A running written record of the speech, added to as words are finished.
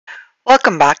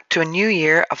Welcome back to a new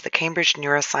year of the Cambridge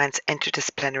Neuroscience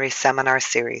Interdisciplinary Seminar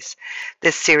Series.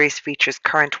 This series features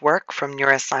current work from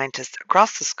neuroscientists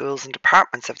across the schools and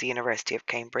departments of the University of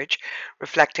Cambridge,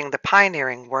 reflecting the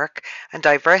pioneering work and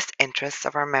diverse interests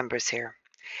of our members here.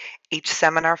 Each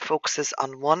seminar focuses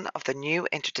on one of the new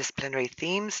interdisciplinary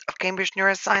themes of Cambridge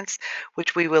Neuroscience,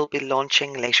 which we will be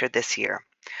launching later this year.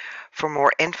 For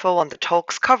more info on the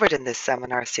talks covered in this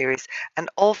seminar series and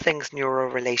all things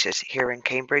neuro related here in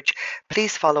Cambridge,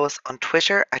 please follow us on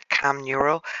Twitter at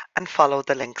CamNeuro and follow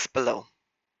the links below.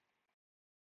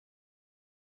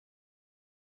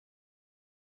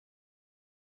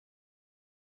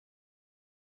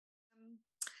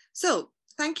 So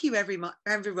thank you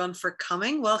everyone for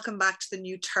coming. Welcome back to the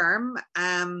new term.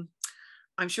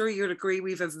 I'm sure you'll agree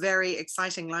we have a very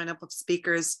exciting lineup of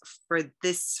speakers for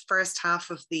this first half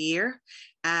of the year,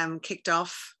 kicked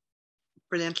off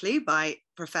brilliantly by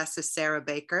Professor Sarah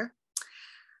Baker.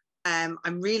 I'm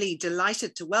really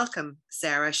delighted to welcome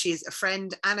Sarah. She's a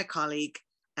friend and a colleague.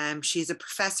 She's a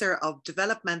professor of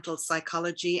developmental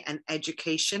psychology and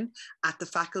education at the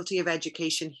Faculty of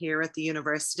Education here at the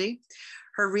university.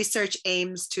 Her research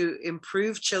aims to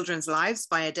improve children's lives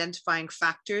by identifying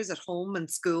factors at home and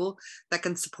school that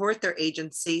can support their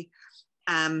agency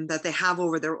that they have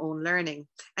over their own learning.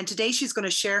 And today she's going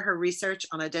to share her research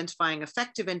on identifying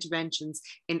effective interventions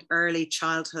in early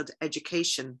childhood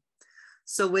education.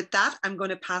 So with that, I'm going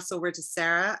to pass over to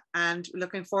Sarah and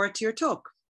looking forward to your talk.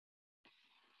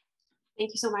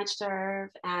 Thank you so much, Derv,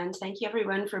 and thank you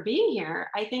everyone for being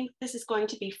here. I think this is going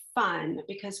to be fun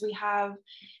because we have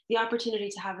the opportunity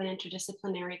to have an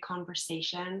interdisciplinary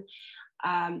conversation.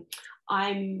 I'm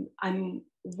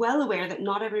well aware that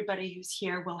not everybody who's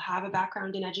here will have a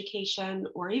background in education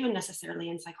or even necessarily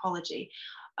in psychology,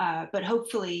 but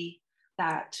hopefully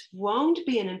that won't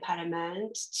be an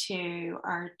impediment to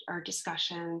our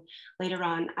discussion later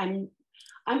on.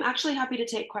 I'm actually happy to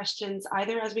take questions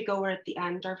either as we go or at the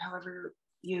end, or however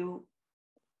you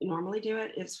normally do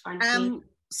it is fine with me.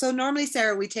 So normally,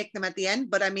 Sarah, we take them at the end,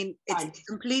 but I mean, it's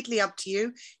completely up to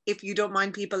you. If you don't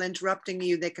mind people interrupting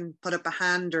you, they can put up a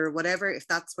hand or whatever, if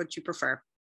that's what you prefer.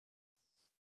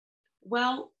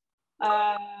 Well,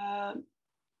 I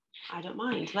don't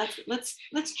mind.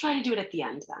 Let's try to do it at the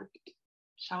end then,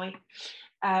 shall we?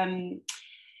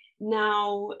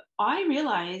 Now, I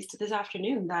realized this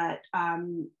afternoon that I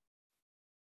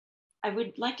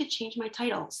would like to change my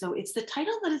title. So it's the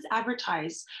title that is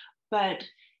advertised, but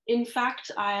in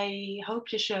fact, I hope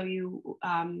to show you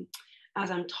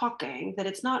as I'm talking that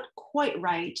it's not quite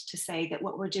right to say that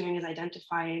what we're doing is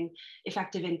identifying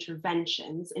effective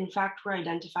interventions. In fact, we're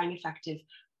identifying effective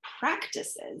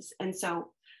practices. And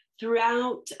so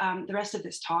throughout the rest of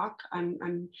this talk, I'm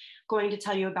going to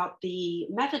tell you about the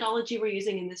methodology we're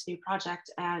using in this new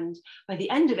project. And by the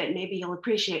end of it, maybe you'll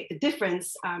appreciate the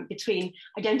difference between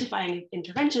identifying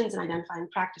interventions and identifying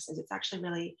practices. It's actually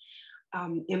really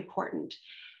important.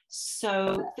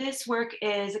 So this work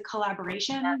is a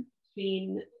collaboration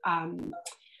between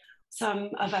some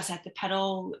of us at the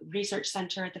Peddle Research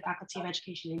Center at the Faculty of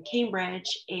Education in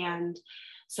Cambridge and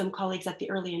some colleagues at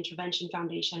the Early Intervention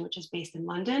Foundation, which is based in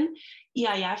London.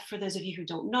 EIF, for those of you who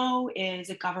don't know, is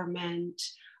a government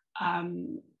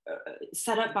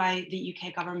set up by the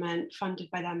UK government,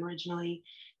 funded by them originally,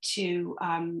 to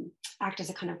act as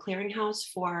a kind of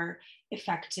clearinghouse for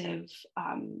effective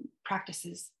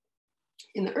practices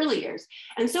in the early years.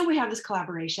 And so we have this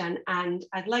collaboration, and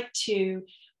I'd like to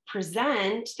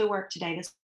present the work today.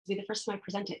 This will be the first time I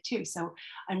present it too, so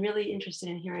I'm really interested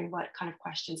in hearing what kind of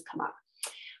questions come up.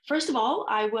 First of all,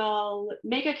 I will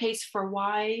make a case for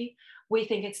why we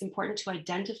think it's important to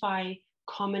identify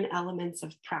common elements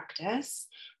of practice.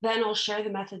 Then I'll share the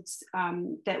methods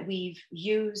that we've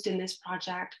used in this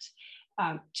project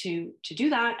to do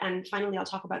that. And finally, I'll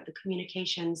talk about the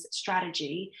communications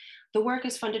strategy. The work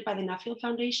is funded by the Nuffield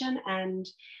Foundation, and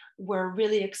we're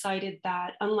really excited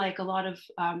that, unlike a lot of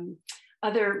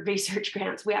other research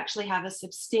grants, we actually have a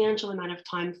substantial amount of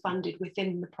time funded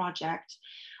within the project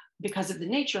because of the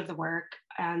nature of the work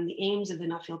and the aims of the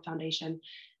Nuffield Foundation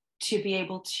to be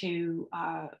able to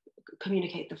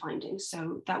communicate the findings.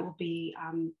 So that will be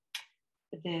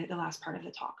the last part of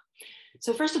the talk.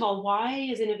 So first of all, why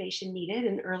is innovation needed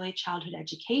in early childhood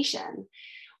education?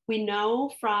 We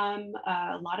know from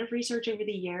a lot of research over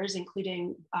the years,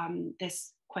 including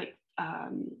this quite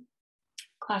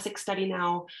classic study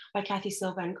now by Kathy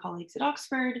Silva and colleagues at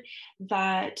Oxford,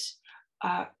 that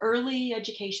early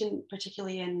education,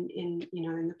 particularly in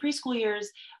the preschool years,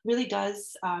 really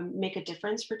does make a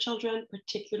difference for children,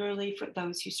 particularly for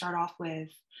those who start off with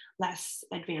less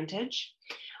advantage.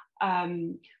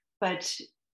 But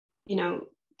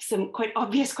some quite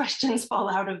obvious questions fall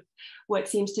out of what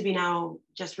seems to be now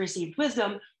just received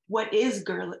wisdom. What is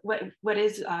good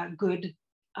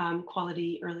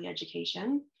quality early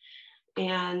education?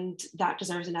 And that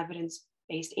deserves an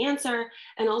evidence-based answer.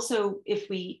 And also, if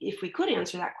we could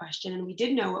answer that question and we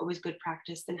did know what was good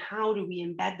practice, then how do we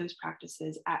embed those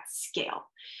practices at scale?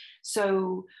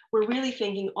 So we're really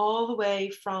thinking all the way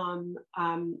from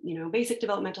basic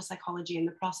developmental psychology and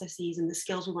the processes and the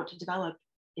skills we want to develop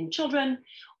in children,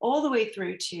 all the way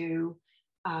through to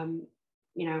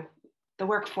the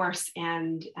workforce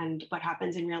and what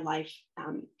happens in real life.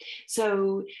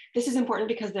 So this is important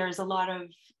because there's a lot of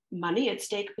money at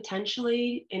stake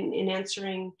potentially in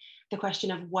answering the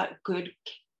question of what good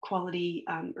quality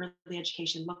early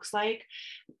education looks like.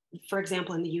 For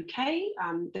example, in the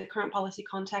UK, the current policy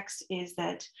context is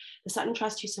that the Sutton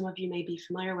Trust, who some of you may be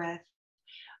familiar with,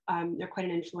 they're quite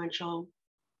an influential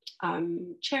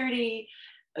charity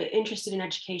interested in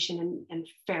education and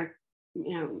fair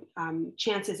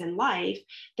chances in life.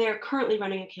 They're currently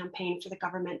running a campaign for the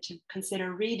government to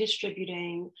consider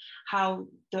redistributing how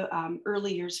the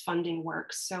early years funding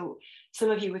works. So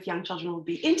some of you with young children will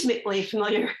be intimately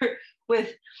familiar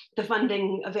with the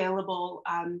funding available,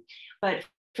 but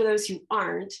for those who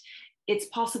aren't, it's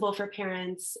possible for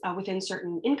parents within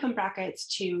certain income brackets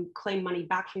to claim money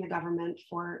back from the government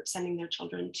for sending their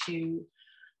children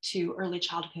to early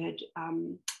childhood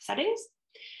settings.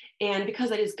 And because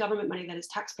that is government money, that is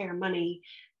taxpayer money,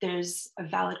 there's a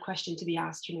valid question to be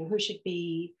asked, who should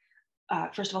be,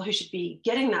 first of all, who should be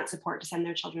getting that support to send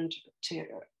their children to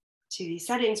these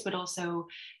settings, but also,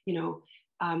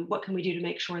 what can we do to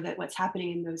make sure that what's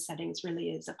happening in those settings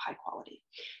really is of high quality?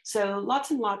 So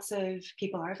lots and lots of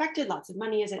people are affected, lots of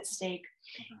money is at stake.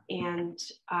 And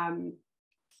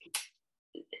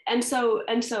so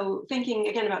thinking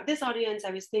again about this audience, I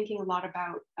was thinking a lot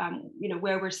about,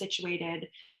 where we're situated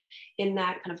in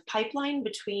that kind of pipeline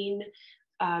between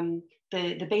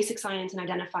the basic science and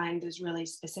identifying those really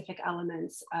specific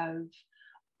elements of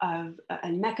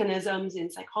and mechanisms in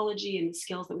psychology and the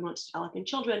skills that we want to develop in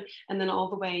children, and then all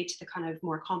the way to the kind of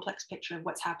more complex picture of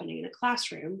what's happening in a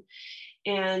classroom.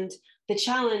 And the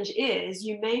challenge is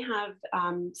you may have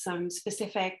some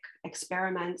specific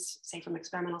experiments, say from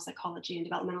experimental psychology and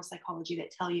developmental psychology,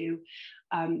 that tell you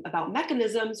about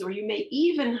mechanisms, or you may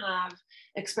even have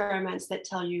experiments that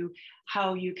tell you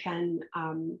how you can,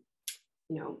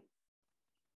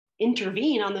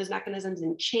 intervene on those mechanisms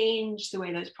and change the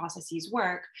way those processes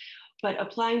work. But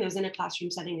applying those in a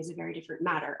classroom setting is a very different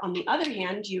matter. On the other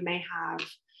hand, you may have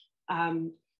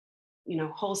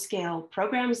whole scale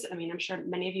programs. I mean, I'm sure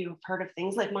many of you have heard of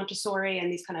things like Montessori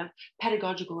and these kind of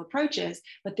pedagogical approaches,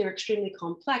 but they're extremely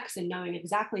complex, and knowing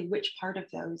exactly which part of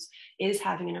those is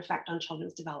having an effect on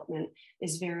children's development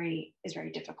is very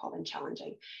difficult and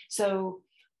challenging. So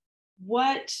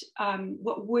what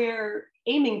we're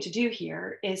aiming to do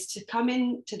here is to come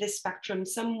into this spectrum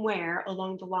somewhere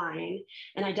along the line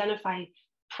and identify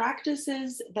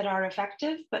practices that are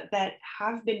effective, but that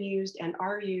have been used and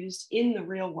are used in the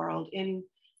real world in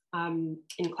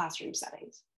classroom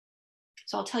settings.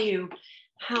 So I'll tell you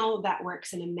how that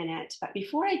works in a minute. But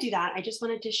before I do that, I just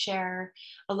wanted to share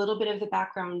a little bit of the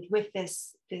background with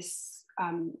this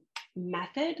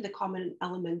method, the common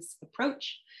elements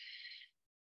approach.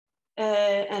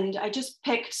 And I just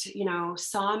picked,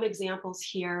 some examples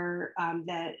here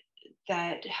that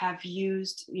have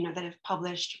used, that have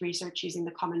published research using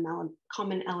the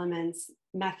common elements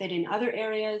method in other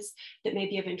areas that may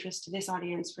be of interest to this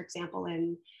audience. For example,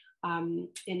 in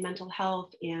mental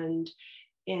health and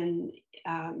in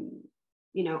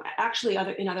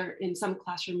in some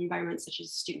classroom environments such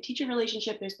as student-teacher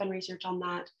relationship. There's been research on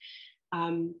that.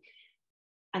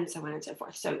 And so on and so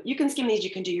forth. So you can skim these, you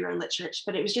can do your own research,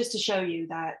 but it was just to show you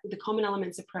that the common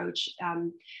elements approach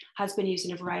has been used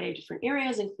in a variety of different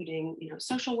areas, including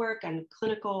social work and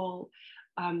clinical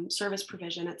service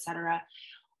provision, et cetera.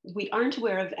 We aren't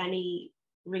aware of any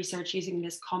research using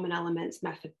this common elements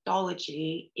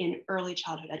methodology in early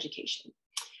childhood education.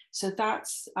 So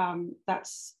that's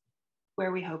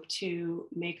where we hope to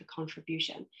make a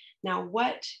contribution. Now,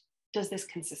 what does this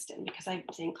consist in? Because I'm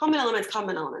saying common elements,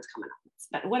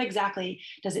 but what exactly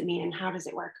does it mean and how does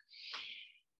it work?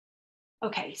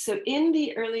 Okay, so in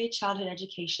the early childhood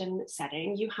education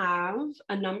setting, you have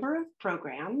a number of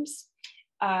programs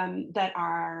that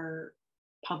are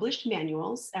published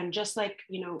manuals, and just like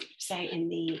say in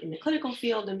the clinical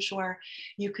field, I'm sure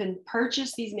you can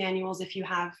purchase these manuals if you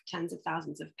have tens of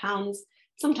thousands of pounds,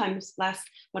 sometimes less,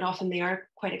 but often they are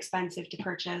quite expensive to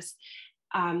purchase.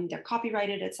 They're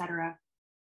copyrighted, etc.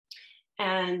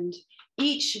 And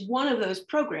each one of those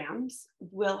programs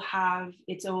will have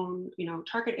its own,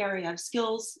 target area of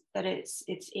skills that it's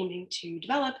aiming to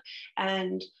develop.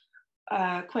 And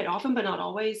quite often, but not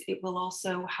always, it will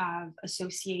also have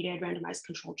associated randomized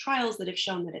controlled trials that have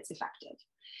shown that it's effective.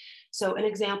 So an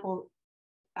example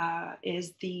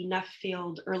is the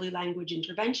Nuffield Early Language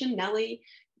Intervention, NELI.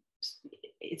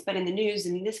 It's been in the news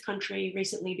in this country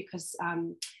recently because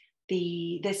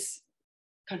this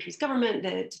country's government,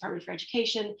 the Department for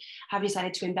Education, have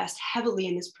decided to invest heavily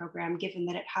in this program, given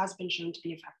that it has been shown to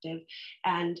be effective.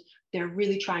 And they're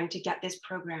really trying to get this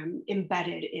program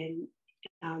embedded in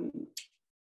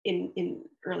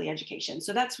early education.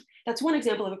 So that's one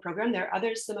example of a program. There are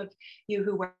others, some of you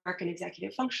who work in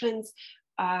executive functions,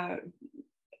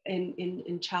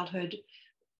 in childhood,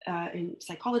 in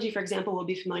psychology, for example, will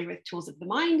be familiar with Tools of the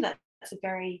Mind. That's a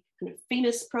very kind of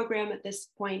famous program at this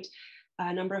point.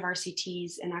 A number of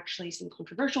RCTs and actually some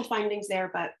controversial findings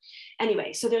there. But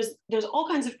anyway, so there's all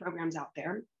kinds of programs out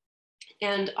there.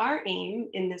 And our aim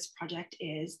in this project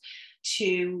is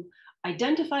to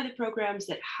identify the programs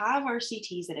that have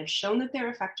RCTs that have shown that they're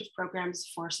effective programs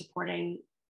for supporting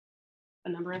a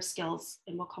number of skills,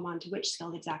 and we'll come on to which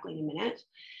skills exactly in a minute,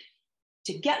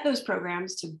 to get those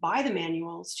programs, to buy the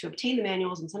manuals, to obtain the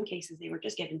manuals. In some cases, they were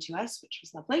just given to us, which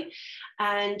was lovely,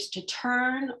 and to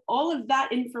turn all of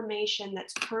that information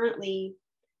that's currently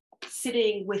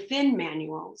sitting within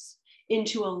manuals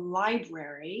into a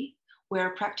library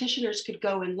where practitioners could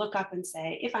go and look up and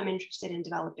say, if I'm interested in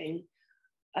developing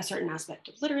a certain aspect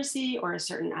of literacy or a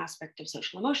certain aspect of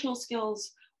social emotional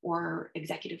skills or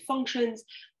executive functions,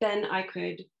 then I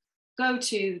could go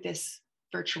to this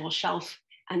virtual shelf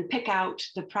and pick out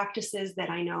the practices that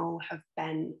I know have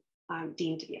been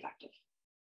deemed to be effective.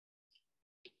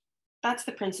 That's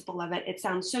the principle of it. It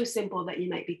sounds so simple that you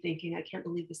might be thinking, I can't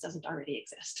believe this doesn't already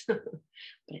exist, but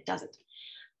it doesn't.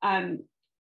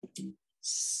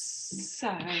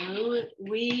 So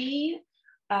we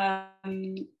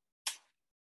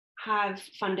have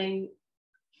funding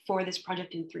for this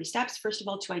project in 3 steps. First of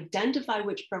all, to identify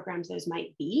which programs those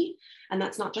might be. And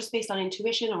that's not just based on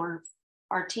intuition or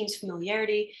our team's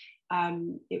familiarity.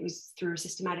 It was through a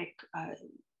systematic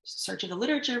search of the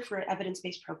literature for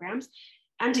evidence-based programs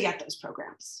and to get those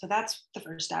programs. So that's the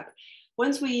first step.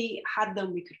 Once we had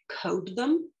them, we could code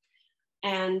them.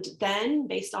 And then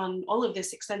based on all of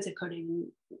this extensive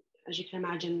coding, as you can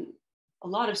imagine, a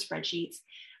lot of spreadsheets,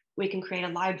 we can create a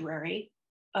library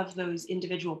of those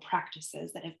individual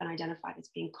practices that have been identified as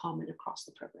being common across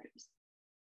the programs.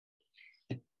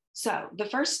 So the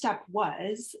first step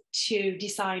was to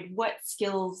decide what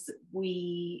skills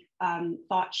we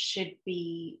thought should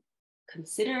be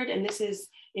considered. And this is,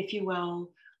 if you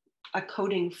will, a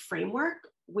coding framework.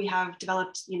 We have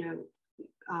developed,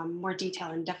 more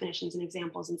detail and definitions and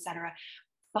examples, et cetera,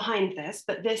 behind this,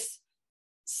 but this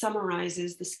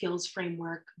summarizes the skills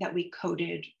framework that we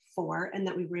coded for and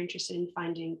that we were interested in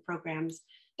finding programs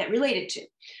that related to.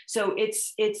 So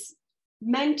it's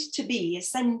meant to be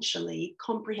essentially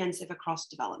comprehensive across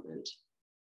development.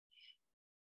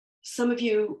 Some of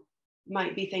you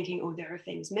might be thinking, oh, there are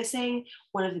things missing.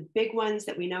 One of the big ones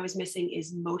that we know is missing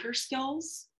is motor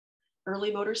skills,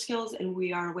 early motor skills, and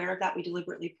we are aware of that. We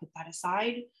deliberately put that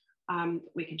aside.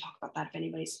 We can talk about that if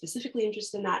anybody's specifically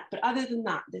interested in that. But other than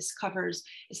that, this covers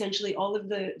essentially all of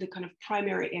the kind of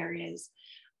primary areas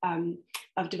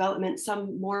of development,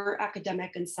 some more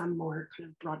academic and some more kind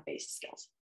of broad-based skills.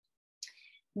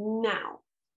 Now,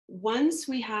 once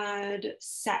we had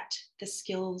set the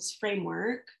skills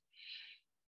framework,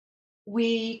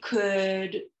 we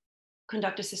could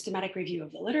conduct a systematic review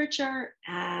of the literature.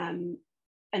 And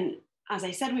as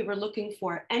I said, we were looking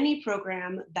for any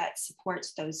program that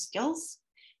supports those skills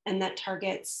and that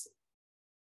targets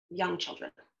young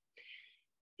children.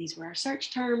 These were our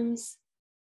search terms.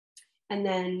 And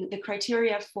then the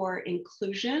criteria for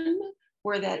inclusion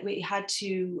were that we had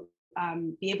to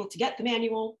be able to get the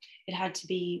manual. It had to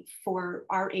be for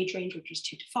our age range, which was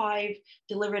 2 to 5,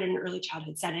 delivered in an early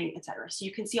childhood setting, et cetera. So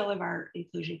you can see all of our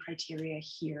inclusion criteria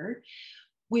here.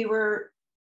 We were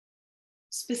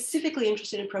specifically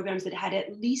interested in programs that had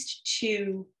at least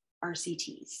 2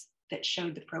 RCTs that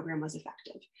showed the program was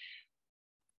effective.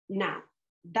 Now,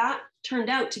 that turned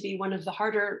out to be one of the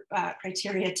harder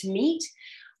criteria to meet,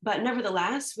 but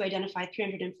nevertheless, we identified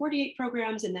 348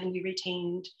 programs, and then we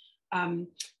retained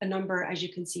a number, as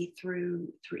you can see, through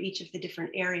each of the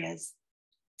different areas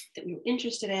that we were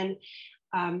interested in.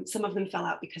 Some of them fell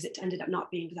out because it ended up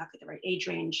not being exactly the right age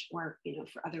range or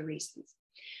for other reasons.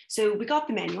 So we got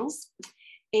the manuals,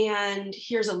 and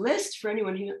here's a list for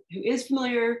anyone who is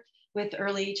familiar with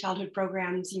early childhood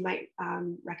programs. You might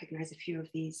recognize a few of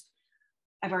these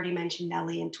I've already mentioned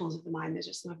Nellie and Tools of the Mind. Those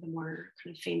are some of the more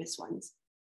kind of famous ones.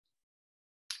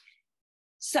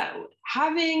 So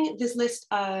having this list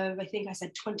of, I think I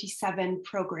said 27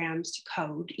 programs to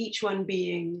code, each one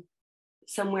being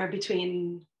somewhere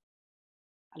between,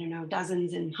 I don't know,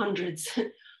 dozens and hundreds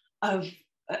of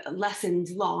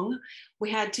lessons long,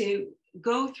 we had to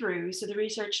go through, so the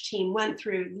research team went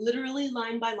through literally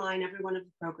line by line every one of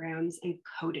the programs and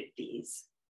coded these,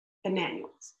 the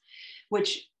manuals,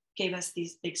 which gave us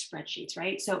these big spreadsheets,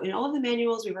 right? So in all of the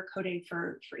manuals, we were coding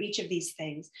for each of these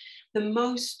things. The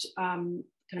most kind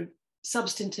of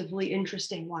substantively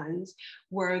interesting ones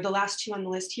were the last two on the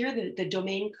list here, the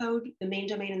domain code, the main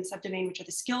domain and the subdomain, which are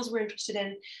the skills we're interested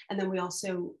in. And then we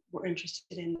also were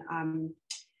interested in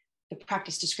the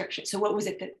practice description. So what was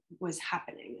it that was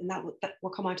happening? And that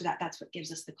we'll come on to that. That's what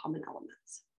gives us the common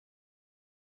elements.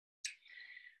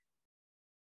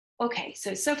 Okay,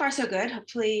 so far so good.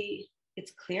 Hopefully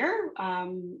it's clear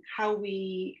how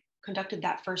we conducted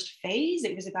that first phase.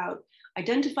 It was about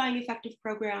identifying effective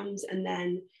programs and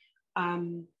then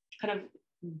kind of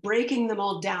breaking them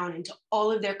all down into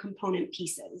all of their component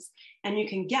pieces. And you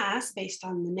can guess, based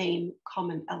on the name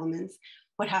common elements,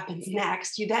 what happens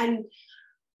next. You then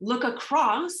look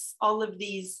across all of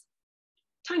these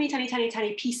tiny, tiny, tiny,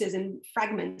 tiny pieces and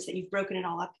fragments that you've broken it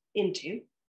all up into,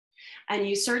 and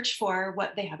you search for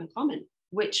what they have in common,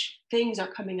 which things are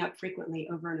coming up frequently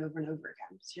over and over and over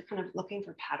again. So you're kind of looking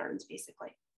for patterns,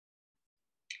 basically.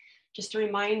 Just a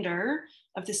reminder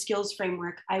of the skills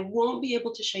framework. I won't be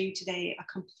able to show you today a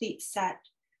complete set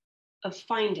of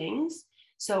findings.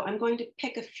 So I'm going to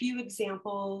pick a few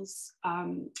examples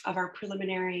of our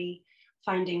preliminary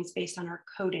findings based on our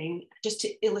coding, just to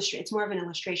illustrate. It's more of an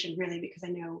illustration, really, because I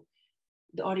know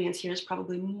the audience here is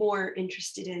probably more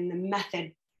interested in the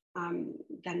method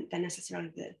than necessarily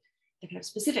the kind of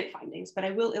specific findings, but I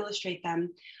will illustrate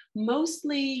them.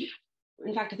 Mostly,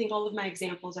 in fact, I think all of my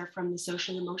examples are from the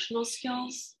social emotional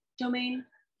skills domain.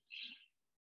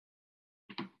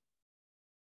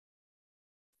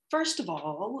 First of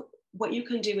all, what you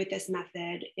can do with this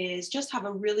method is just have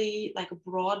a really like a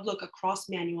broad look across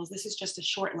manuals. This is just a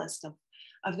short list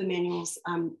of the manuals.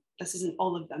 This isn't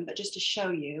all of them, but just to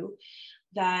show you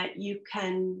that you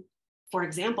can, for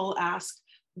example, ask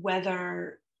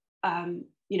whether,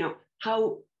 you know,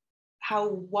 how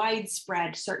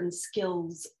widespread certain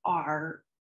skills are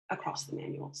across the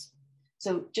manuals.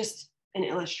 So just an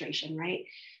illustration, right?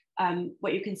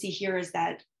 What you can see here is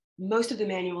that most of the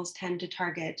manuals tend to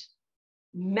target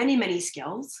many, many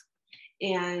skills,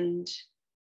 and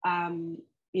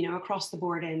you know, across the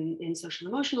board in social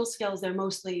emotional skills, they're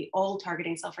mostly all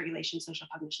targeting self-regulation, social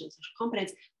cognition, and social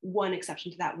competence. One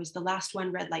exception to that was the last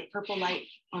one, red light, purple light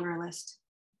on our list,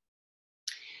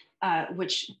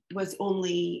 which was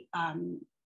only,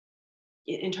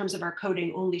 in terms of our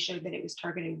coding, only showed that it was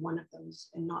targeting one of those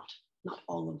and not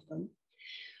all of them.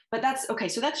 But that's okay.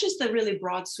 So that's just the really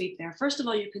broad sweep there. First of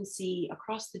all, you can see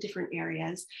across the different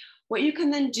areas. What you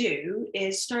can then do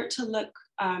is start to look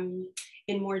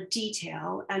in more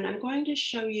detail. And I'm going to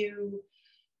show you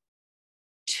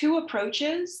two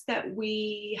approaches that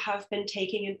we have been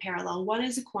taking in parallel. One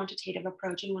is a quantitative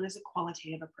approach and one is a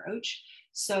qualitative approach.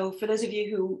 So for those of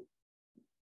you who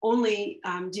only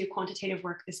do quantitative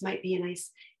work, this might be a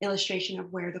nice illustration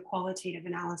of where the qualitative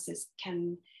analysis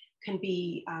can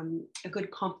be a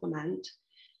good complement.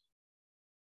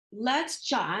 Let's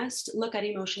just look at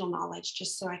emotional knowledge,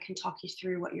 just so I can talk you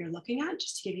through what you're looking at,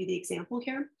 just to give you the example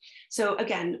here. So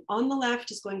again, on the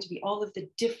left is going to be all of the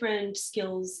different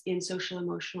skills in social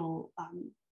emotional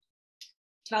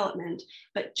development,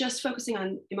 but just focusing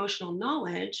on emotional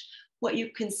knowledge, what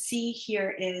you can see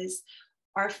here is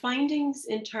our findings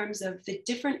in terms of the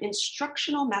different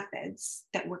instructional methods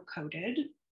that were coded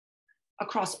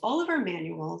across all of our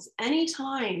manuals.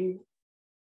 Anytime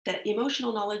that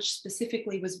emotional knowledge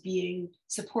specifically was being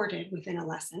supported within a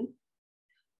lesson,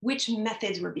 which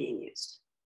methods were being used.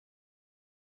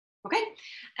 Okay,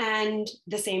 and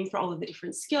the same for all of the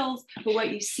different skills. But what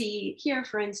you see here,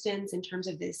 for instance, in terms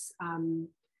of this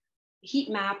heat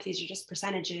map, these are just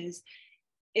percentages,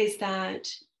 is that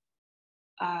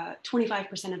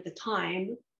 25% of the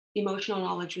time, emotional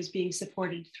knowledge was being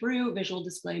supported through visual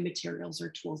display materials or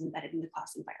tools embedded in the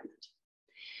class environment.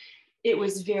 It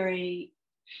was very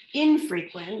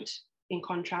infrequent, in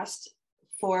contrast,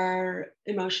 for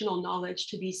emotional knowledge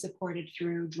to be supported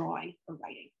through drawing or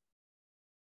writing.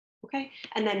 Okay,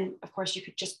 and then of course you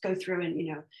could just go through and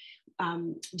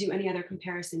do any other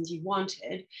comparisons you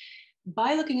wanted.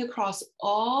 By looking across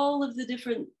all of the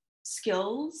different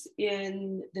skills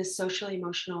in the social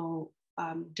emotional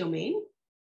domain,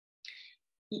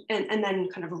 and then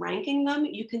kind of ranking them,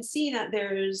 you can see that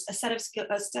there's a set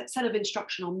of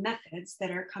instructional methods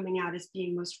that are coming out as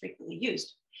being most frequently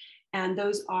used. And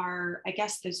those are, I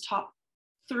guess, those top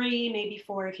 3, maybe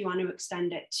 4, if you want to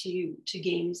extend it to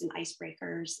games and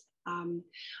icebreakers.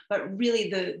 But really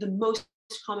the most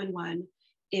common one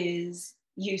is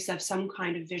use of some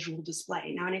kind of visual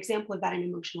display. Now, an example of that in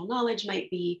emotional knowledge might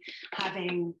be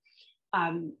having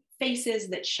faces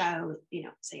that show,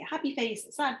 say a happy face,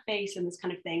 a sad face, and this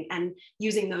kind of thing, and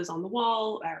using those on the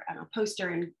wall or on a poster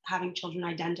and having children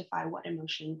identify what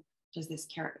emotion does this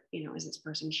character, is this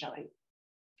person showing,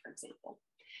 for example.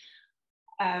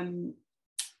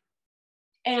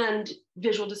 And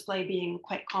visual display being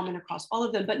quite common across all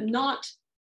of them, but not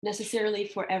necessarily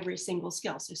for every single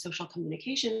skill. So social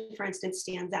communication, for instance,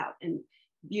 stands out, and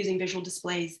using visual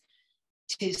displays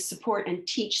to support and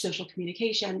teach social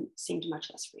communication seemed much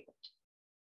less frequent.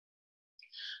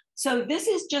 So this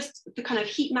is just the kind of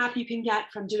heat map you can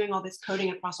get from doing all this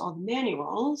coding across all the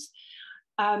manuals.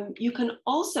 You can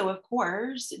also, of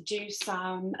course, do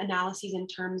some analyses in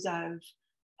terms of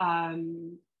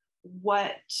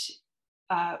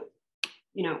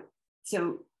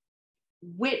so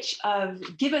which of,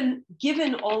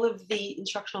 given all of the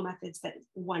instructional methods that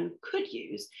one could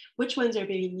use, which ones are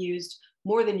being used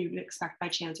more than you would expect by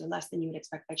chance or less than you would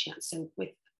expect by chance. So with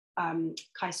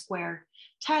chi-square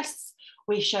tests,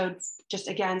 we showed, just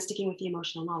again, sticking with the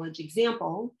emotional knowledge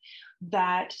example,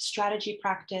 that strategy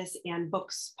practice and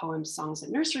books, poems, songs,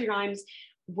 and nursery rhymes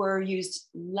were used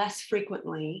less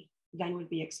frequently than would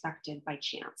be expected by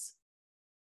chance.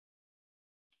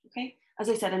 Okay, as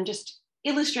I said, I'm just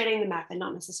illustrating the method,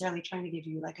 not necessarily trying to give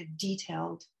you like a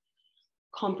detailed,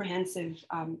 comprehensive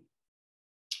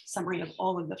summary of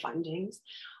all of the findings.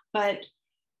 But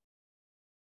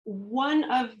one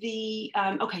of the,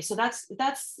 okay, so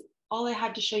that's all I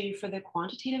had to show you for the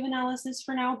quantitative analysis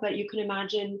for now, but you can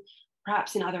imagine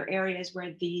perhaps in other areas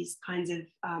where these kinds of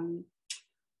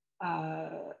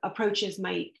approaches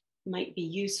might be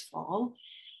useful.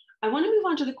 I want to move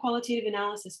on to the qualitative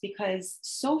analysis because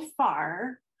so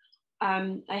far,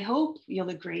 I hope you'll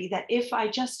agree that if I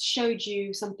just showed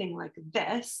you something like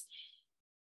this,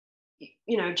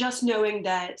 just knowing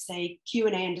that, say,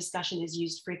 Q&A and discussion is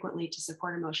used frequently to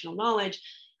support emotional knowledge,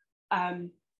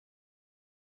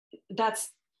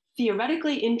 that's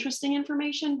theoretically interesting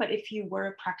information, but if you were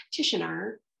a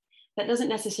practitioner, that doesn't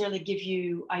necessarily give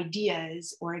you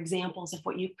ideas or examples of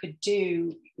what you could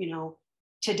do,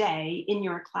 today in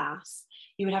your class.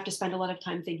 You would have to spend a lot of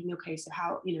time thinking, okay, so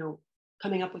how,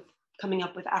 coming up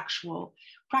with actual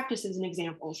practices and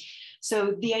examples.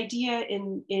 So the idea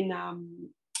in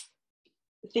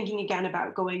thinking again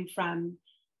about going from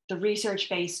the research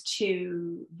base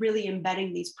to really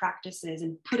embedding these practices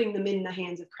and putting them in the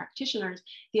hands of practitioners,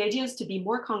 the idea is to be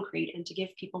more concrete and to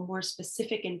give people more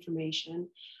specific information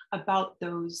about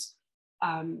those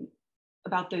kind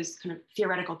of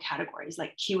theoretical categories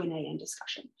like Q&A and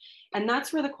discussion. And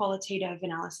that's where the qualitative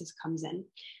analysis comes in.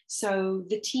 So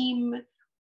the team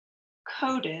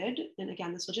coded, and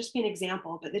again, this will just be an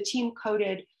example, but the team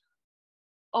coded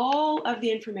all of the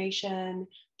information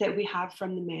that we have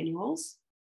from the manuals.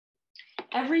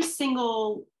 Every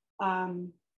single,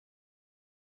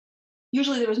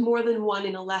 usually there was more than one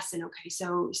in a lesson, okay?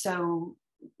 So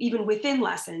even within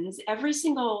lessons, every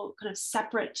single kind of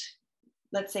separate,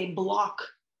 let's say, block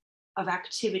of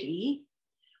activity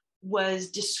was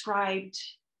described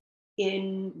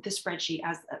in the spreadsheet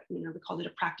as, we called it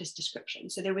a practice description.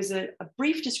 So there was a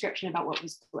brief description about what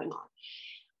was going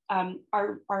on.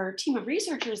 Our team of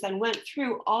researchers then went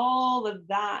through all of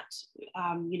that,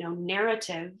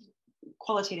 narrative,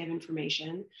 qualitative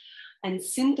information and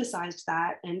synthesized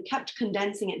that and kept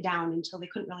condensing it down until they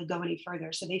couldn't really go any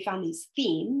further. So they found these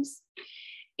themes,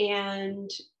 and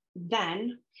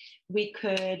then we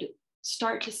could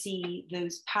start to see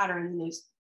those patterns and those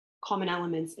common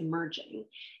elements emerging.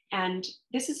 And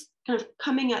this is kind of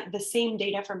coming at the same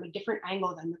data from a different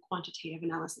angle than the quantitative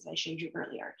analysis I showed you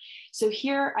earlier. So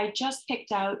here I just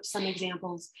picked out some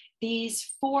examples.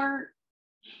 These 4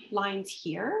 lines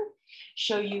here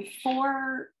show you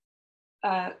 4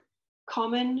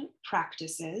 common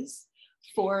practices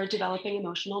for developing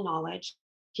emotional knowledge.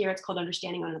 Here it's called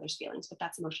understanding on others' feelings, but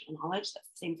that's emotional knowledge, that's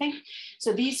the same thing.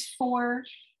 So these 4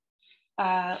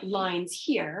 lines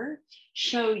here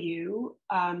show you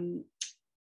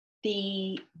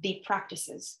the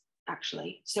practices,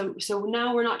 actually. So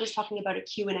now we're not just talking about a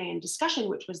Q&A and discussion,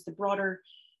 which was the broader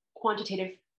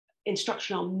quantitative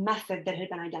instructional method that had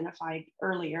been identified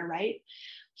earlier, right?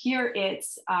 Here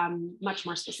it's much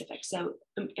more specific. So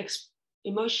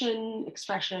emotion,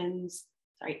 expressions,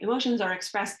 Emotions are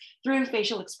expressed through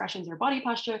facial expressions or body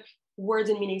posture, words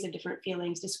and meanings of different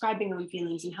feelings, describing own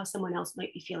feelings and how someone else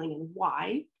might be feeling and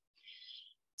why.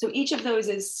 So each of those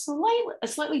is a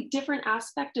slightly different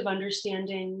aspect of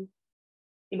understanding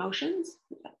emotions,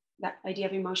 that idea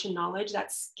of emotion knowledge,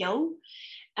 that skill.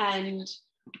 And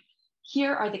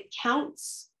here are the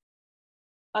counts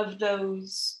of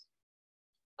those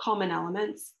common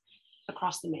elements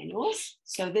across the manuals.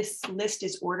 So this list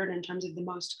is ordered in terms of the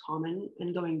most common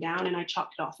and going down, and I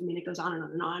chopped it off. I mean, it goes on and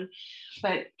on and on.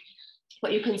 But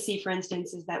what you can see, for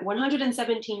instance, is that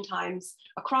 117 times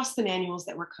across the manuals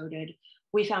that were coded,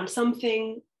 we found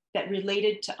something that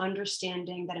related to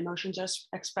understanding that emotions are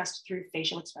expressed through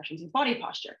facial expressions and body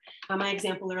posture. Now, my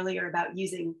example earlier about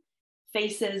using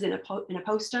faces in a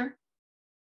poster,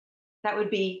 that would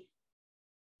be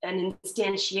an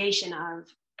instantiation of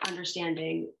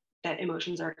understanding that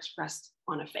emotions are expressed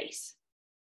on a face.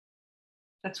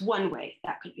 That's one way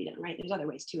that could be done, right? There's other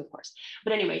ways too, of course.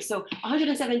 But anyway, so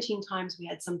 117 times we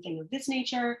had something of this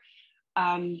nature.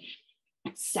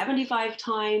 75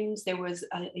 times there was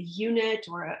a unit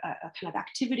or a kind of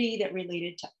activity that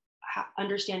related to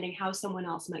understanding how someone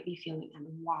else might be feeling and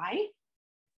why.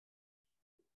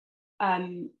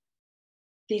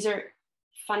 These are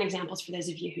fun examples for those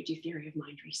of you who do theory of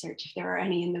mind research, if there are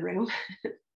any in the room.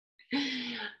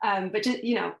 But just,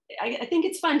 I think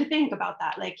it's fun to think about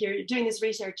that. Like you're doing this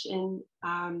research in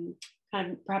kind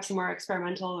of perhaps a more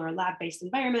experimental or lab-based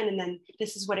environment, and then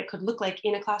this is what it could look like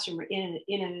in a classroom or in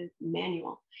a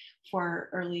manual for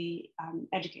early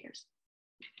educators.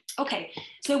 Okay,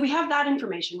 so we have that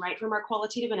information, right, from our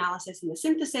qualitative analysis and the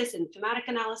synthesis and thematic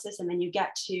analysis, and then you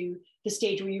get to the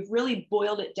stage where you've really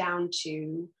boiled it down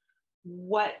to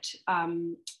what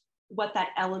that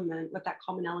element, what that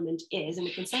common element is. And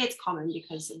we can say it's common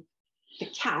because of the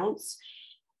counts,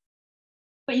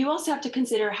 but you also have to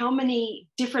consider how many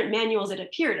different manuals it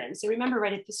appeared in. So remember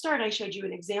right at the start, I showed you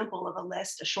an example of a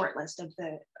list, a short list of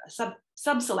the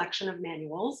sub-selection of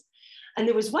manuals. And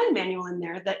there was one manual in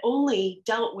there that only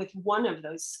dealt with one of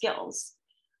those skills.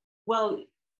 Well,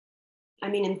 I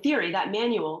mean, in theory, that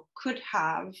manual could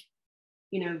have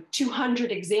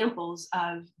 200 examples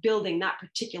of building that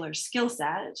particular skill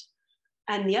set.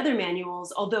 And the other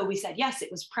manuals, although we said, yes,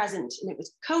 it was present and it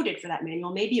was coded for that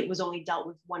manual, maybe it was only dealt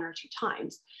with 1 or 2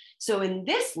 times. So in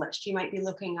this list, you might be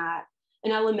looking at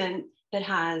an element that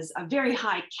has a very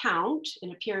high count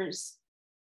and appears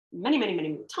many, many,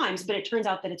 many times, but it turns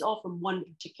out that it's all from one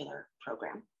particular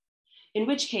program, in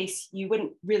which case you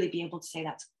wouldn't really be able to say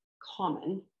that's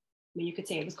common. I mean, you could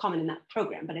say it was common in that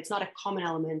program, but it's not a common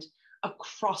element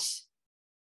across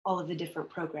all of the different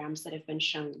programs that have been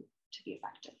shown to be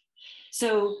effective.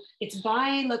 So it's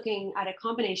by looking at a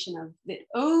combination of the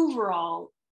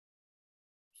overall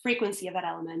frequency of that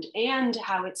element and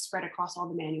how it's spread across all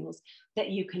the manuals that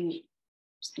you can,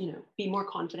 be more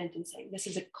confident in saying this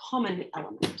is a common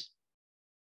element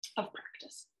of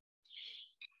practice.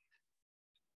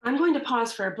 I'm going to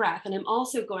pause for a breath, and I'm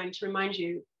also going to remind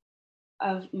you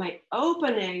of my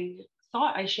opening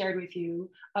thought I shared with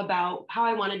you about how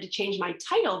I wanted to change my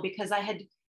title, because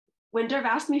when Derv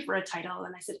asked me for a title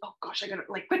and I said, oh gosh, I gotta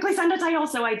quickly send a title.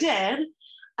 So I did,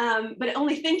 but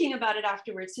only thinking about it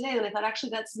afterwards today. And I thought,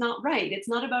 actually, that's not right. It's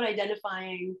not about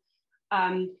identifying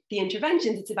the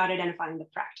interventions, it's about identifying the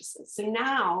practices. So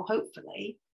now,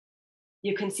 hopefully,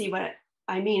 you can see what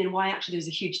I mean and why actually there's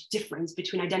a huge difference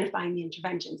between identifying the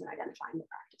interventions and identifying the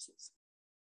practices.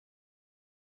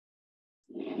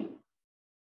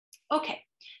 Okay,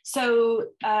 so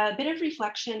a bit of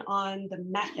reflection on the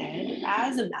method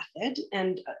as a method,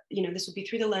 and this will be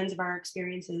through the lens of our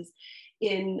experiences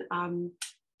in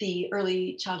the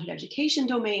early childhood education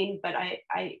domain, but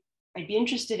I'd be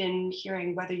interested in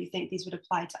hearing whether you think these would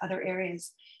apply to other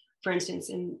areas, for instance,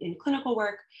 in clinical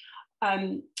work.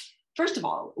 First of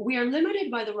all, we are limited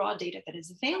by the raw data that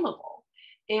is available,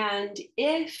 and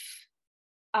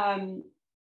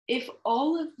if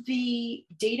all of the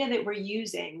data that we're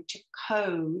using to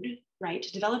code, right,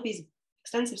 to develop these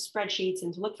extensive spreadsheets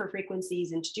and to look for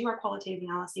frequencies and to do our qualitative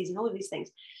analyses and all of these things,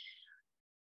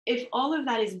 if all of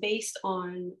that is based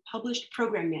on published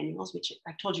program manuals, which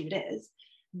I've told you it is,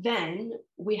 then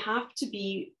we have to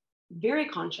be very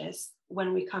conscious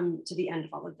when we come to the end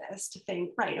of all of this to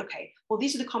think, right, okay, well,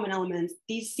 these are the common elements.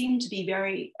 These seem to be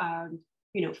very,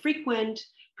 frequent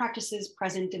practices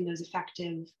present in those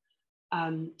effective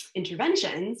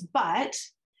interventions, but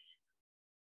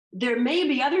there may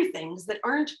be other things that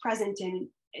aren't present in,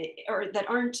 or that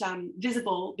aren't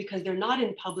visible because they're not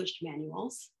in published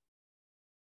manuals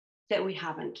that we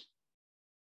haven't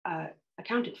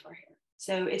accounted for here.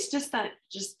 So it's just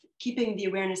keeping the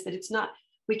awareness that it's not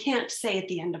we can't say at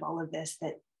the end of all of this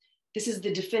that this is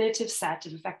the definitive set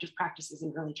of effective practices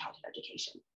in early childhood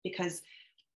education, because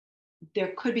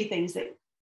there could be things that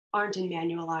aren't in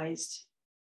manualized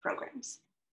programs.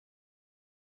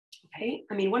 Okay,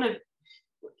 I mean,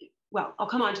 well, I'll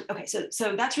come on to, okay,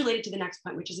 so that's related to the next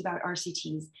point, which is about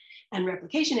RCTs and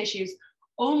replication issues.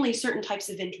 Only certain types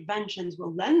of interventions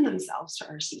will lend themselves to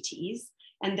RCTs,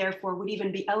 and therefore would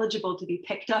even be eligible to be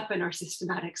picked up in our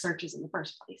systematic searches in the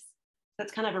first place.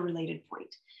 That's kind of a related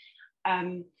point.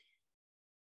 And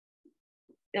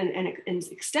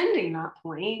extending that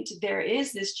point, there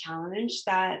is this challenge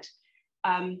that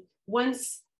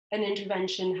once an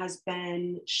intervention has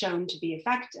been shown to be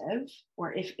effective,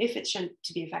 or if it's shown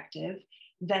to be effective,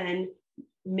 then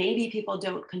maybe people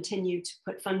don't continue to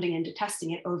put funding into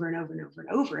testing it over and over and over and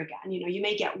over again. You know, you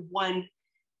may get one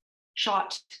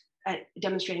shot at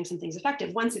demonstrating something's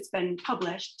effective. Once it's been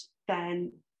published,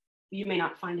 then you may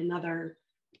not find another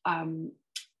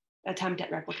attempt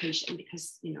at replication,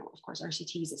 because, you know, of course,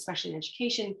 RCTs, especially in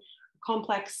education,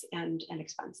 complex and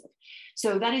expensive.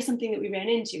 So that is something that we ran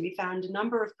into. We found a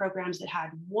number of programs that had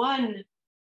one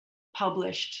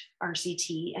published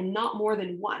RCT and not more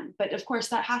than one. But of course,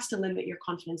 that has to limit your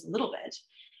confidence a little bit.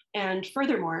 And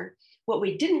furthermore, what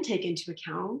we didn't take into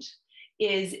account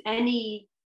is any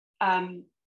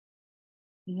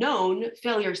known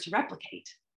failures to replicate.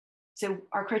 So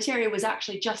our criteria was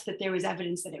actually just that there was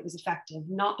evidence that it was effective,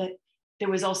 not that there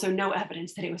was also no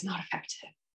evidence that it was not effective.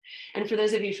 And for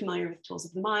those of you familiar with tools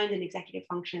of the mind and executive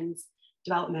functions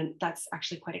development, that's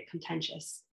actually quite a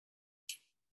contentious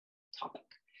topic.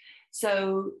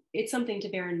 So it's something to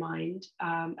bear in mind.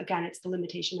 Again, it's the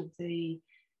limitation of the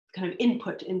kind of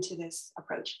input into this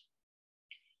approach.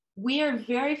 We are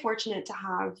very fortunate to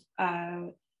have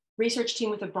a research team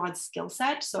with a broad skill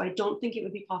set. So I don't think it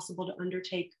would be possible to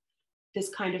undertake this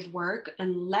kind of work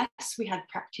unless we had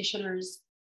practitioners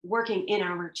working in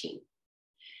our team.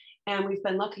 And we've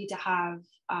been lucky to have,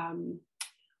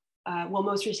 well,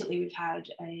 most recently we've had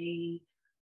a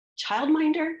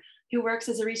childminder who works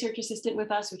as a research assistant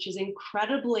with us, which is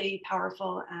incredibly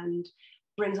powerful and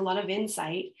brings a lot of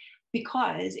insight,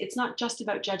 because it's not just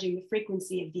about judging the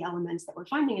frequency of the elements that we're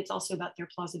finding, it's also about their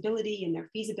plausibility and their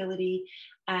feasibility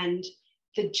and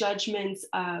the judgments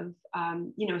of,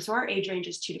 you know, so our age range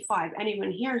is 2 to 5.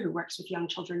 Anyone here who works with young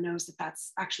children knows that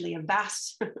that's actually a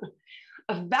vast,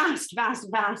 a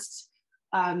vast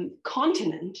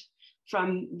continent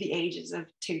from the ages of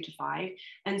 2 to 5.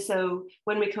 And so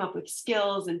when we come up with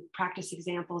skills and practice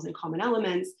examples and common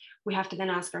elements, we have to then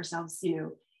ask ourselves, you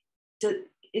know,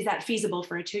 is that feasible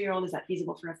for a 2-year-old? Is that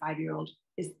feasible for a 5-year-old?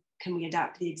 Can we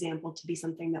adapt the example to be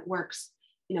something that works,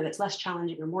 you know, that's less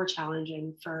challenging or more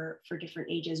challenging for different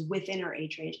ages within our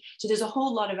age range? So there's a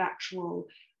whole lot of actual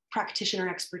practitioner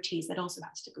expertise that also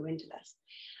has to go into this.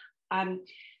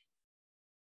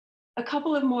 A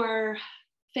couple of more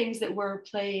things that we're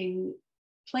playing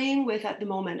with at the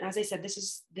moment. As I said, this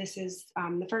is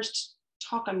the first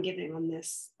talk I'm giving on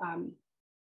this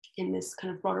in this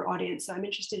kind of broader audience. So I'm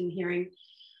interested in hearing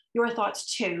your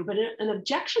thoughts too. But an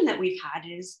objection that we've had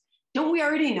is, don't we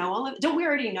already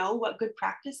know what good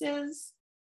practice is?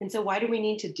 And so why do we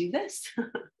need to do this?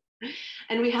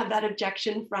 And we have that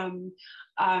objection from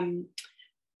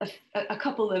a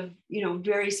couple of, you know,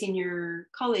 very senior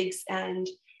colleagues. And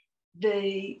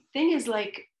the thing is,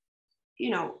 like, you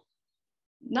know,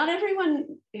 not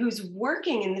everyone who's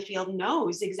working in the field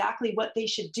knows exactly what they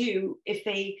should do if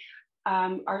they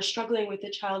are struggling with a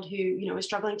child who, you know, is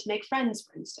struggling to make friends,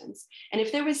 for instance. And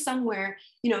if there was somewhere,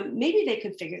 you know, maybe they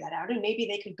could figure that out, and maybe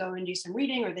they could go and do some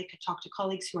reading, or they could talk to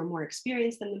colleagues who are more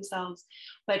experienced than themselves.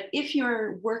 But if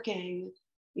you're working,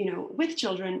 you know, with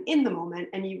children in the moment,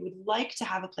 and you would like to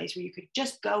have a place where you could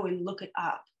just go and look it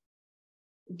up,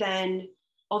 then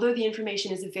although the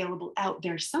information is available out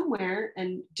there somewhere,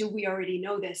 and do we already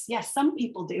know this? Yes, some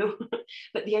people do,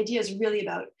 but the idea is really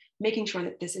about making sure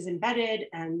that this is embedded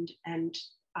and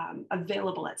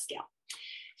available at scale.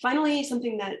 Finally,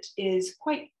 something that is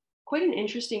quite an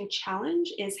interesting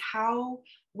challenge is how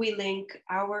we link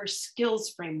our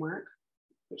skills framework,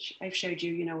 which I've showed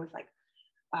you, you know, with like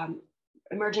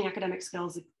emerging academic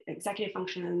skills, executive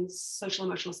functions, social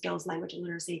emotional skills, language and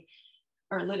literacy,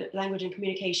 or language and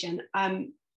communication.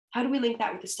 How do we link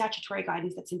that with the statutory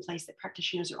guidance that's in place that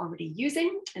practitioners are already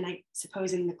using? And I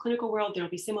suppose in the clinical world, there'll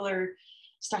be similar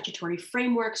statutory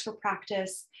frameworks for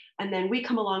practice. And then we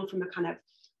come along from a kind of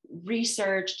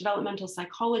research, developmental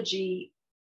psychology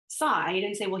side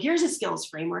and say, well, here's a skills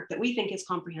framework that we think is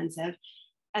comprehensive.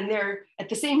 And they're at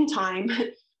the same time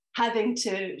having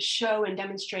to show and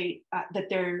demonstrate that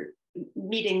they're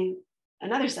meeting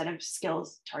another set of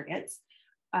skills targets.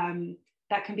 And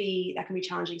that can be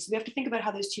challenging. So we have to think about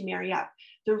how those two marry up.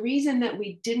 The reason that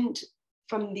we didn't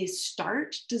from the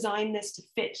start design this to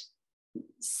fit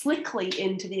slickly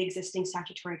into the existing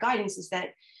statutory guidance is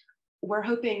that we're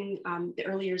hoping the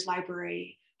early years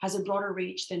library has a broader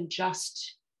reach than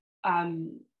just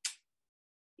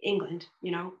England,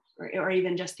 or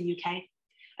even just the UK.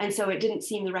 And so it didn't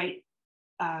seem the right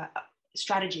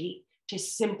strategy to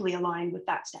simply align with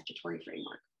that statutory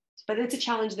framework. But it's a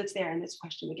challenge that's there, and it's a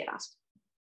question we get asked.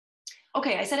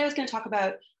 Okay, I said I was going to talk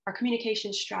about our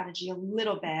communication strategy a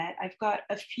little bit. I've got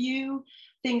a few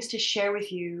things to share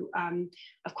with you.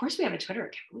 Of course, we have a Twitter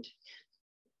account.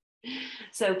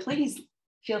 So please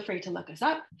feel free to look us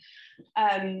up.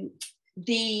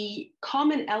 The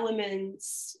common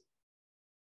elements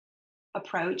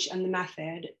approach and the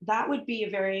method, that would be a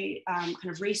very kind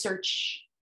of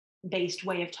research-based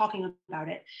way of talking about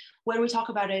it. When we talk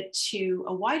about it to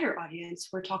a wider audience,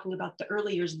 we're talking about the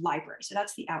early years library. So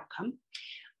that's the outcome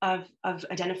of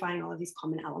identifying all of these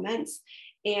common elements.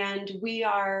 And we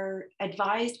are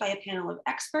advised by a panel of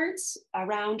experts,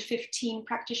 around 15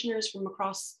 practitioners from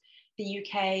across the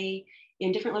UK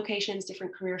in different locations,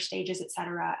 different career stages, et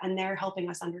cetera. And they're helping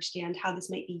us understand how this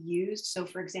might be used. So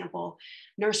for example,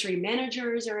 nursery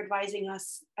managers are advising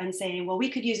us and saying, well, we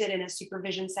could use it in a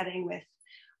supervision setting with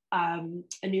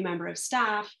a new member of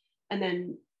staff. And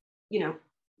then,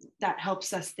 that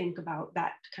helps us think about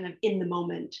that kind of in the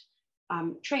moment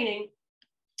training.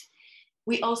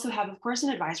 We also have, of course,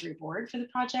 an advisory board for the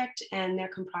project, and they're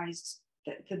comprised,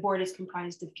 the board is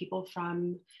comprised of people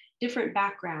from different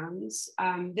backgrounds.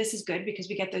 This is good because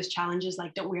we get those challenges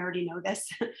like, don't we already know this?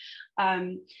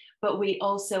 But we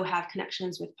also have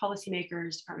connections with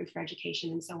policymakers, Department for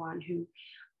Education, and so on, who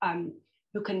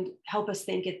can help us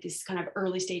think at this kind of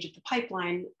early stage of the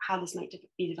pipeline, how this might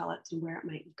be developed and where it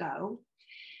might go.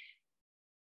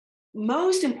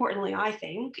 Most importantly, I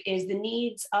think, is the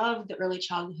needs of the early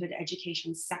childhood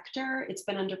education sector. It's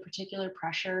been under particular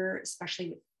pressure,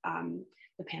 especially with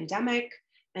the pandemic.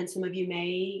 And some of you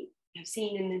may have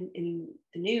seen in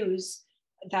the news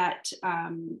that,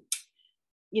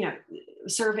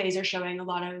 surveys are showing a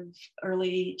lot of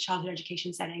early childhood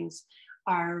education settings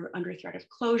are under threat of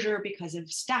closure because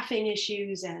of staffing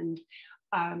issues. And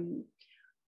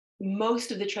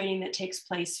most of the training that takes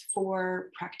place for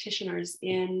practitioners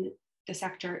in the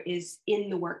sector is in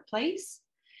the workplace.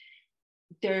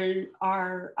 There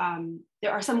are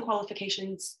some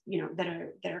qualifications, that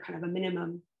are kind of a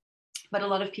minimum, but a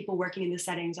lot of people working in the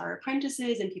settings are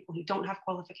apprentices and people who don't have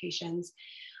qualifications.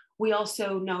 We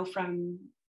also know from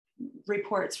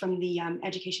reports from the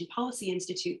Education Policy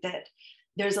Institute that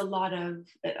there's a lot of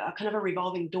kind of a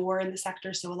revolving door in the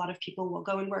sector. So a lot of people will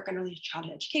go and work in early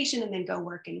childhood education and then go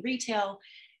work in retail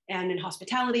and in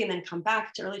hospitality and then come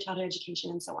back to early childhood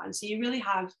education and so on. So you really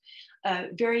have a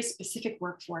very specific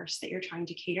workforce that you're trying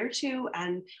to cater to.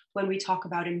 And when we talk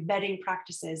about embedding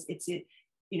practices, it's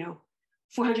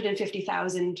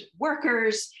 450,000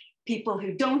 workers, people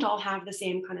who don't all have the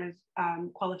same kind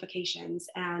of qualifications.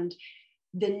 And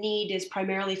the need is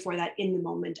primarily for that in the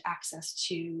moment access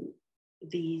to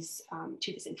these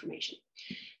to this information.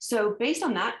 So based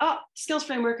on that, skills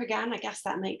framework again, I guess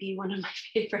that might be one of my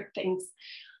favorite things.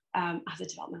 As a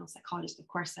developmental psychologist, of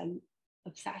course, I'm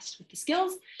obsessed with the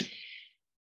skills.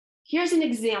 Here's an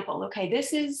example. Okay,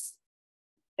 this is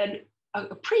a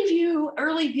preview,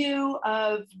 early view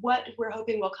of what we're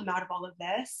hoping will come out of all of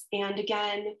this. And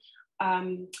again,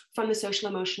 from the social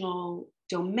emotional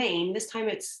domain, this time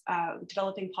it's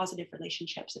developing positive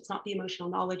relationships. It's not the emotional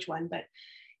knowledge one, but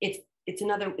it's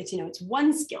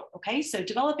one skill. Okay, so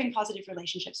developing positive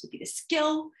relationships would be the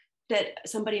skill that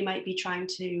somebody might be trying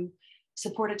to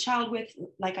support a child with.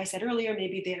 Like I said earlier,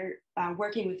 maybe they're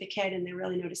working with a kid and they're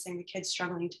really noticing the kid's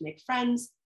struggling to make friends.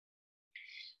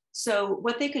 So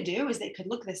what they could do is they could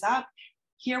look this up.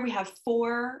 Here we have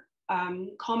 4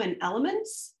 common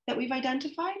elements that we've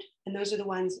identified, and those are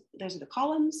the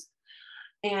columns.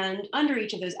 And under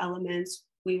each of those elements,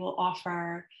 we will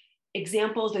offer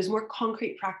examples. There's more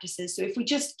concrete practices. So if we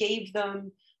just gave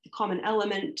them the common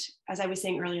element, as I was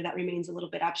saying earlier, that remains a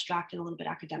little bit abstract and a little bit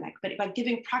academic. But by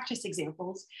giving practice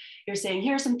examples, you're saying,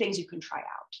 here are some things you can try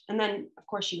out. And then, of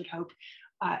course, you would hope,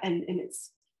 and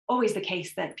it's always the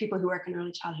case that people who work in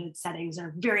early childhood settings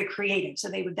are very creative. So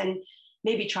they would then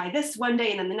maybe try this one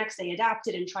day and then the next day adapt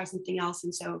it and try something else.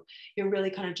 And so you're really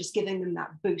kind of just giving them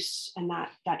that boost and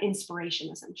that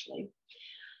inspiration, essentially.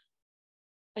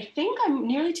 I think I'm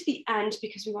nearly to the end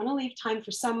because we want to leave time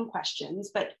for some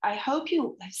questions, but I hope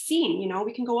you have seen,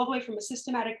 we can go all the way from a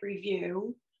systematic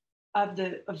review of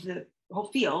the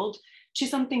whole field to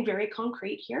something very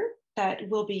concrete here. that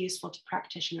will be useful to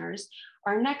practitioners.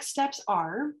 Our next steps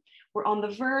are, we're on the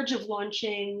verge of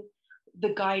launching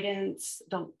the guidance,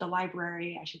 the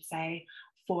library, I should say,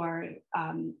 for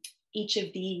each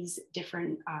of these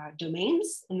different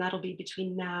domains, and that'll be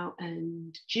between now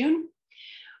and June.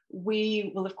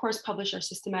 We will, of course, publish our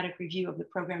systematic review of the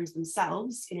programs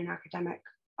themselves in an academic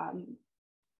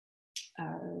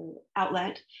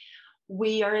outlet.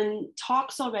 We are in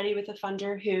talks already with a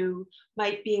funder who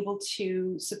might be able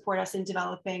to support us in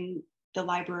developing the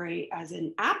library as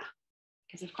an app,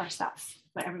 because of course that's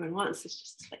what everyone wants, is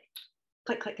just like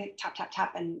click, click, click, tap, tap,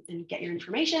 tap, and get your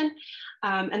information.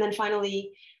 And then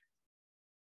finally,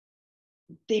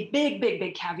 the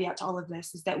big caveat to all of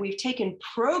this is that we've taken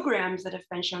programs that have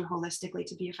been shown holistically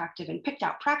to be effective and picked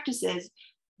out practices.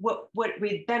 What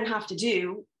we then have to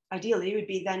do, ideally, would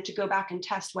be then to go back and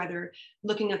test whether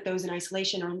looking at those in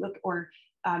isolation or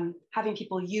having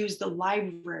people use the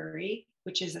library,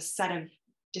 which is a set of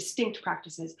distinct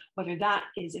practices, whether that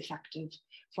is effective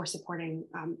for supporting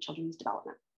children's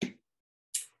development.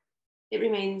 It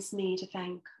remains me to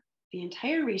thank the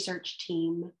entire research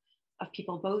team of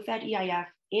people both at EIF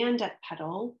and at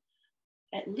PEDAL.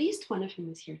 At least one of whom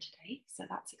is here today, so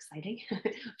that's exciting.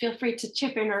 Feel free to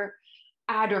chip in or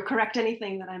add or correct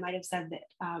anything that I might have said that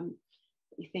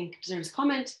you think deserves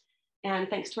comment. And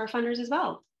thanks to our funders as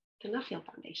well, the Nuffield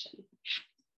Foundation.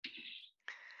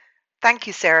 Thank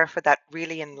you, Sarah, for that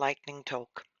really enlightening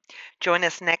talk. Join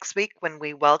us next week when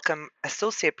we welcome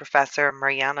Associate Professor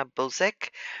Mariana Bozic.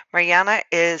 Mariana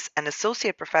is an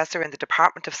Associate Professor in the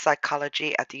Department of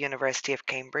Psychology at the University of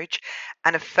Cambridge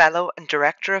and a Fellow and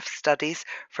Director of Studies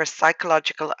for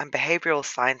Psychological and Behavioural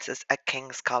Sciences at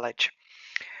King's College.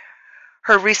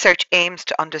 Her research aims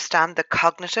to understand the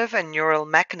cognitive and neural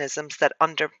mechanisms that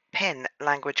underpin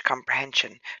language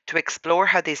comprehension, to explore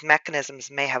how these mechanisms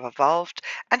may have evolved,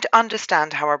 and to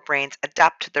understand how our brains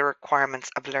adapt to the requirements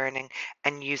of learning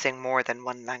and using more than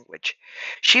one language.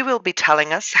 She will be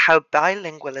telling us how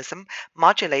bilingualism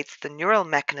modulates the neural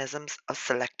mechanisms of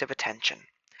selective attention.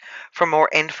 For more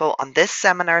info on this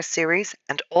seminar series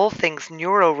and all things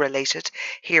neuro related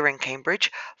here in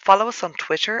Cambridge, follow us on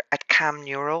Twitter at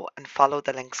CamNeuro and follow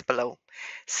the links below.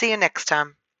 See you next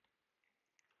time.